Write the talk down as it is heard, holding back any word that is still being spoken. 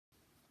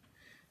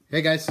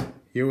Hey guys,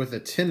 here with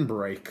a tin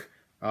break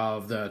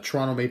of the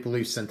Toronto Maple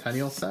Leafs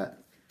Centennial set.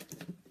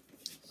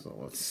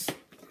 So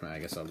I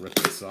guess I'll rip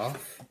this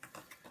off.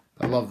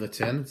 I love the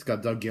tin. It's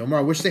got Doug Gilmour.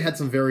 I wish they had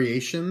some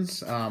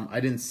variations. I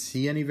didn't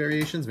see any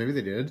variations. Maybe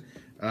they did.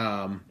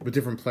 With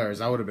different players.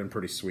 That would have been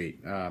pretty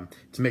sweet. To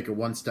make it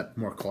one step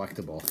more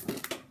collectible.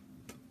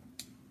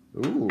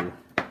 Ooh.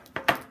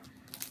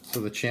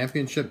 So the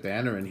championship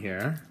banner in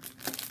here.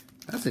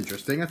 That's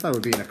interesting. I thought it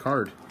would be in a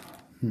card.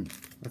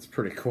 That's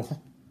pretty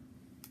cool.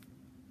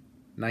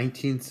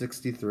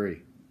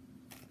 1963.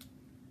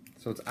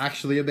 So it's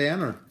actually a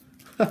banner.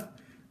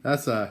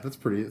 That's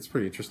pretty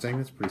interesting.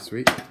 That's pretty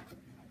sweet.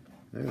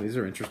 Yeah, these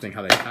are interesting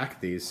how they pack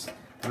these. I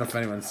don't know if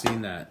anyone's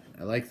seen that.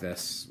 I like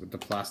this with the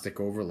plastic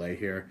overlay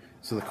here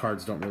so the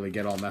cards don't really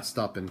get all messed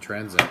up in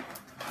transit.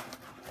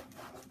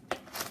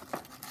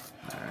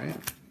 Alright.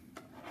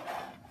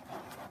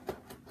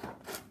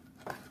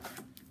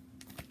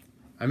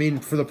 I mean,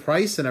 for the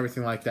price and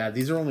everything like that,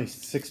 these are only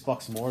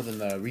 $6 more than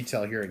the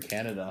retail here in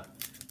Canada.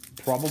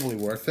 Probably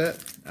worth it.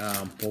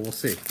 Well, we'll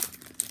see.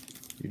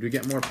 You do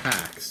get more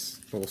packs,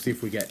 but we'll see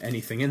if we get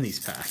anything in these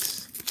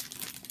packs.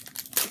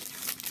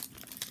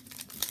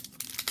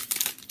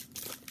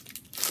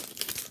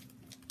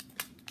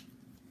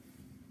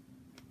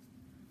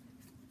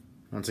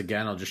 Once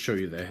again, I'll just show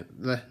you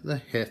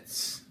the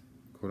hits,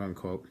 quote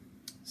unquote.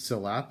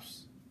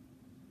 Syllaps.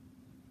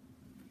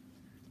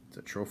 It's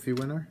a trophy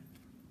winner.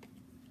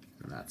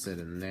 And that's it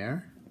in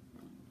there.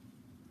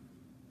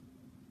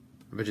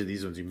 I bet you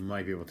these ones you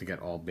might be able to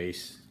get all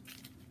base.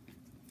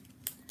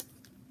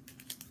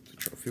 It's a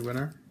trophy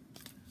winner.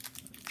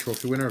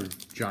 Trophy winner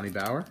of Johnny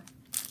Bower.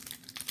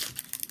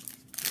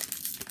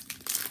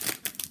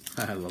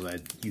 I love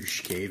that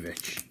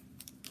Yushkevich.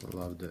 I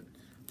loved it.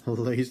 I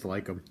used to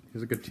like him. He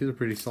was a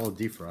pretty solid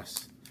D for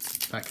us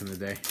back in the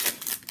day.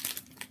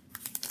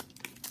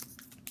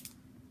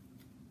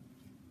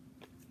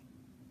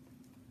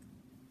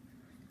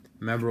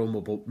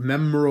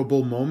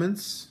 Memorable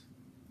moments.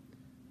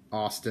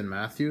 Austin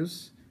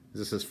Matthews. Is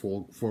this his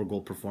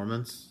four-goal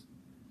performance?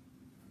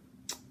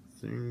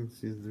 Season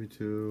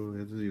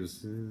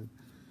 3-2.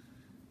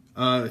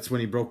 It's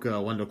when he broke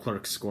Wendell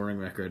Clark's scoring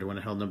record when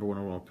he held #1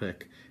 overall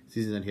pick.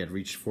 Season then he had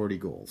reached 40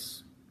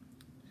 goals.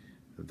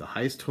 The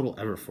highest total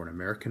ever for an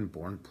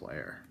American-born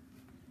player.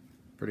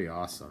 Pretty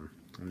awesome.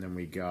 And then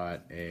we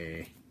got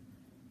a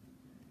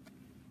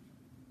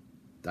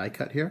die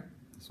cut here.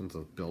 This one's a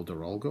Bill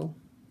DeRolgo.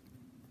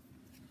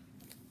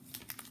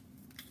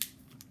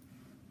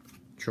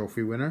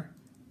 Trophy winner,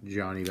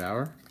 Johnny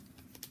Bower.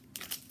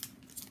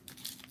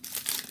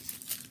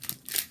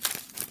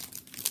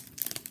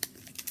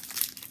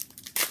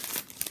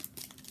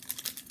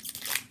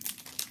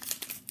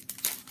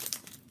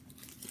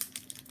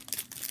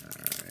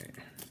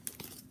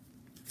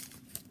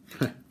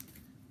 Alright.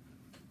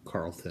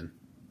 Carlton.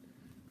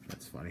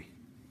 That's funny.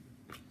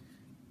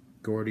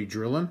 Gordy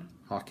Drillin,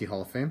 Hockey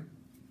Hall of Fame.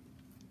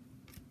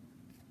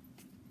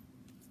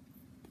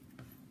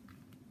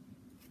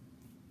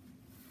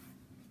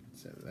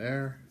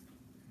 There.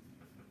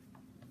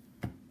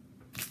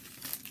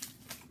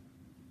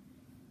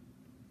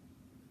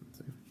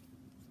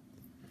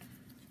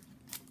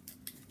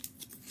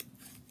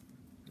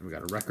 And we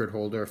got a record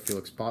holder,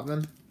 Felix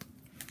Potvin.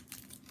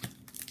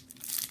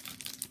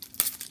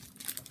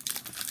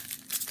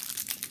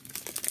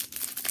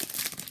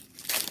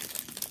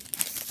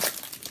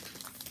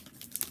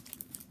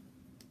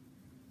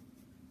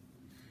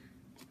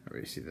 I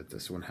already see that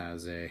this one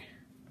has a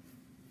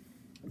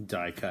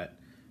die cut.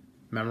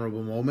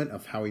 Memorable moment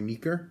of Howie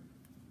Meeker.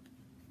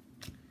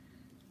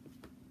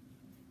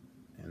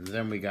 And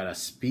then we got a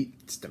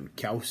Pete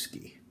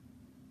Stemkowski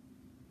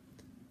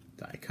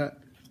die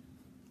cut.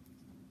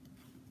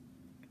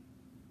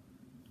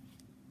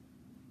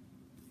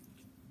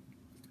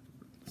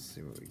 Let's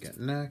see what we get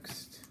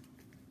next.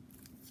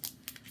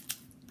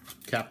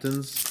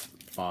 Captains,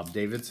 Bob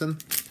Davidson.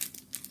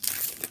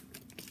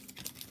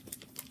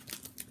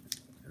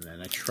 And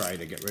then I try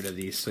to get rid of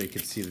these so you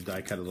can see the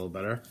die cut a little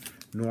better.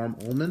 Norm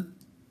Ullman.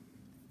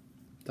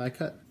 Die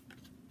cut.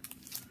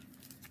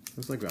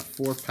 Looks like about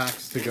 4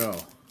 packs to go.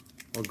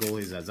 What goalie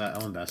is that? Is that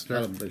Ellen Bester?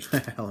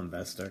 Ellen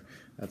Bester.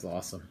 That's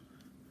awesome.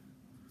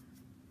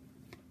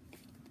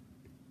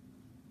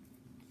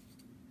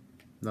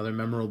 Another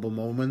memorable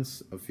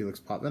moments of Felix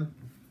Potvin.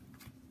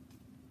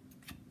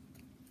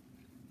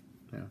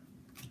 Yeah.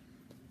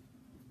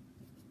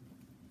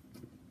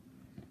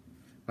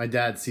 My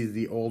dad sees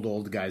the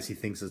old guys. He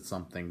thinks it's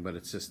something, but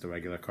it's just a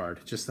regular card.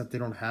 It's just that they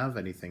don't have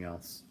anything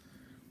else.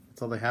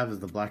 That's all they have is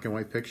the black and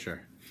white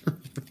picture.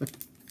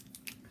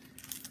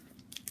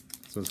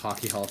 This one's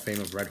Hockey Hall of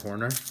Fame of Red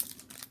Horner.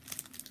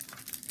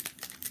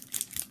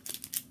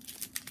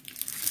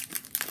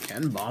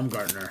 Ken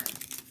Baumgartner.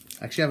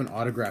 I actually have an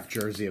autographed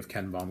jersey of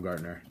Ken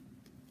Baumgartner.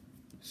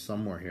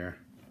 Somewhere here.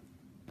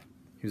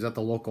 He was at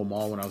the local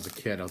mall when I was a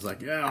kid. I was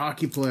like, yeah,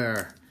 hockey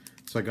player.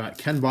 So I got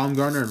Ken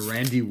Baumgartner and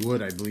Randy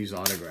Wood, I believe's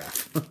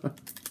autograph.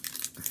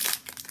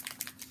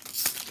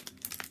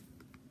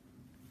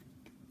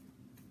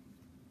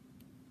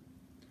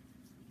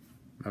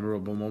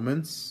 Memorable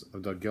moments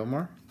of Doug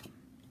Gilmour.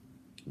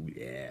 Ooh,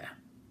 yeah.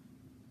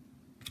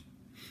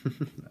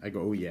 I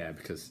go, oh yeah,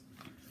 because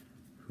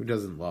who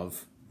doesn't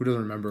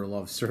remember and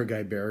love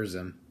Sergei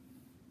Berezin?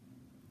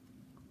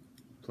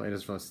 Played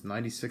us from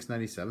 96,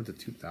 97 to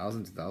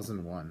 2000,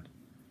 2001.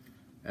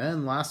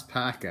 And last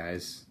pack,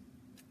 guys.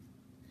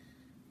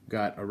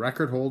 Got a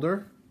record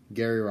holder,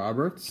 Gary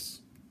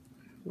Roberts.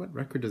 What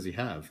record does he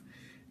have?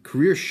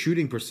 Career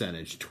shooting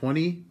percentage,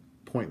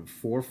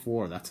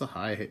 20.44. That's a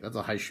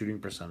high shooting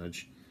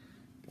percentage.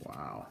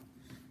 Wow.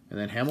 And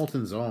then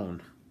Hamilton's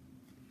own,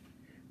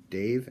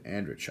 Dave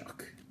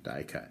Andreychuk,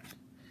 die cut.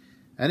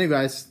 Anyway,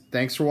 guys,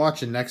 thanks for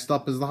watching. Next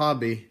up is the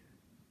hobby.